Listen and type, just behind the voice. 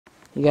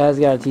You guys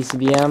got a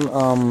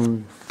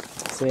TCBM,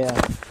 so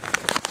yeah,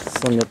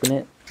 sling open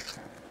it.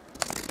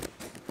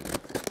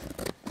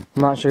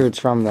 I'm not sure who it's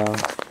from though.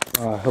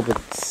 I hope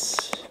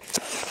it's,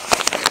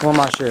 well, I'm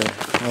not sure.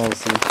 We'll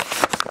see.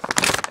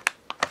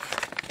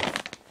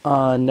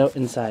 Note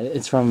inside.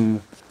 It's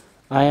from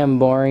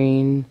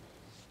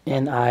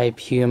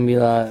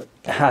Iamborginipueblamex.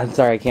 I'm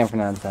sorry, I can't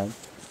pronounce that.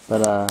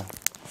 But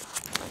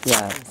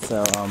yeah.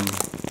 So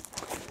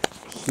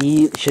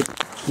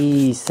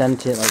he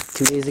sent it like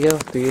 2 days ago,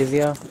 3 days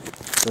ago.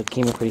 So it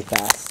came in pretty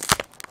fast.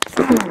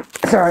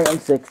 Sorry, I'm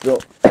sick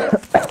still.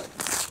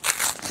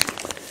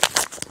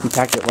 He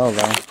packed it well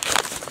though.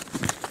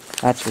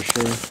 That's for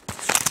sure.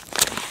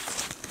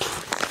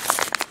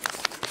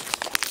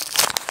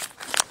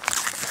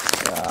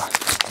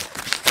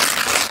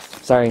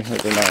 Sorry,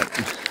 wait, they're not.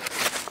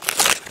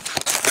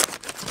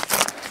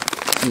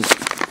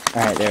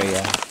 Alright, there we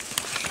go.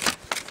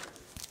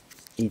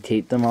 He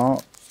taped them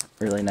all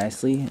really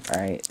nicely.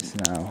 Alright, so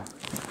now,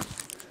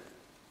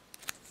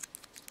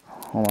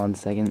 hold on a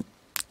second.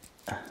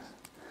 At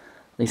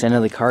least I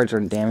know the cards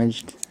aren't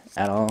damaged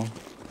at all.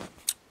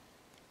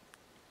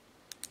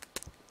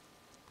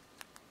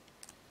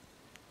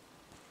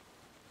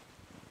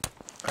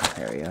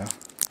 There we go.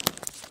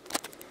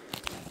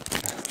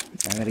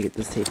 I gotta get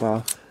this tape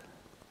off.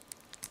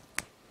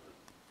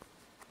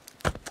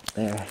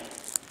 There.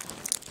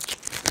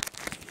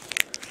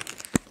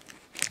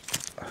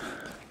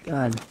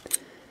 God.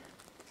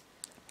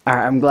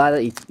 Alright, I'm glad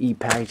that he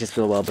packaged this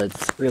real well, but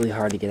it's really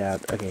hard to get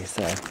out. Okay,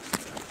 so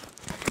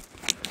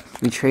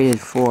we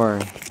traded 4.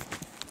 As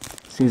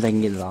soon as I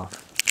can get it off,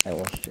 I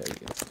will show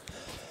you.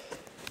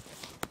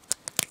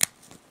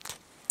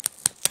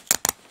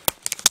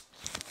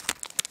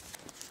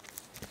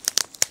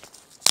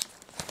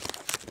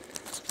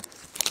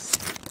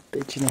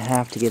 Bitch and a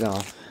half to get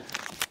off.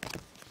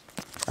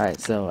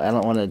 Alright, so I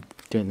don't want to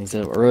do anything.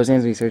 So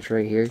Roseanne's research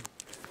right here.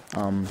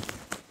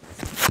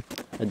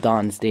 A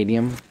Dawn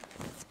Stadium.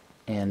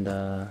 And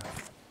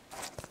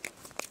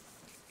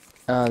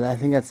I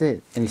think that's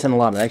it. And he sent a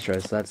lot of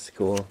extras, so that's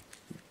cool.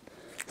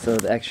 So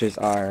the extras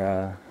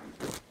are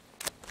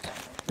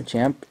the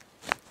Champ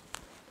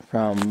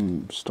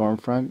from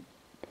Stormfront.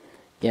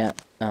 Yeah.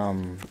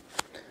 Oh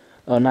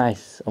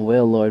nice. A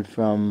Whale Lord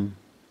from,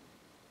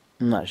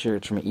 I'm not sure,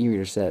 it's from an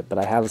e-reader set, but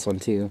I have this one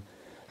too.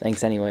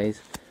 Thanks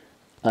anyways.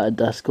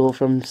 Duskull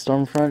from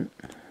Stormfront.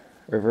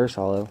 Reverse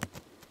Hollow.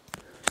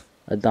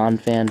 A Dawn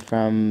Fan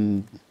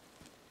from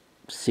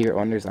Secret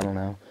Wonders, I don't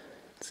know.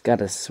 It's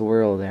got a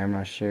swirl there, I'm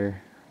not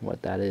sure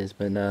what that is,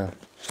 but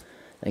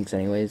thanks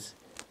anyways.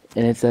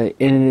 And it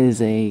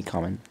is a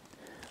common.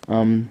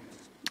 A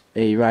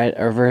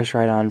reverse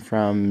Ride-On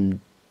from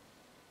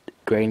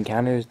Great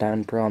Encounters,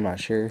 Diamond Pearl, I'm not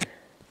sure.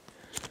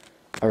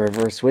 A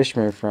reverse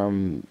Wishmer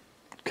from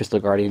Crystal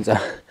Guardians. I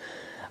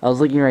was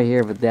looking right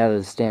here, but they have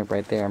a stamp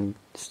right there. I'm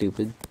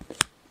stupid.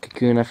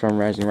 Kakuna from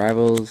Rising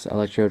Rivals.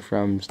 Electrode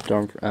from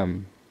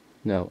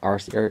no,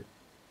 RC,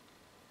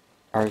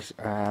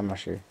 I'm not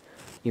sure.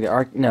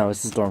 Either no,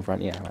 this is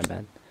Stormfront, yeah, my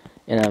bad.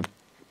 And a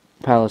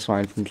Pile of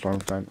Swine from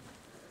Stormfront.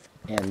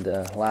 And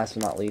last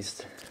but not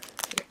least,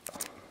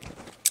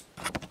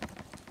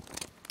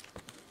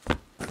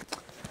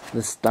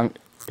 the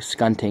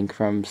Skuntank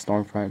from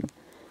Stormfront.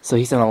 So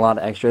he sent a lot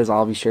of extras.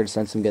 I'll be sure to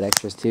send some good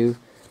extras too.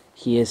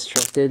 He is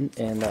trusted,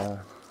 and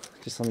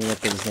just let me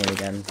look at his name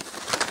again.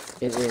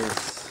 It is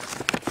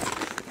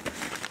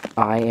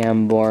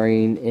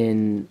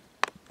Iamborginipueblamex.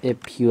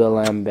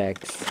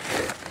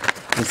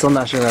 I'm still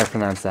not sure how to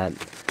pronounce that.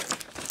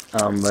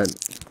 But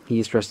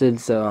he's trusted,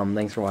 so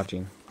thanks for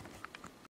watching.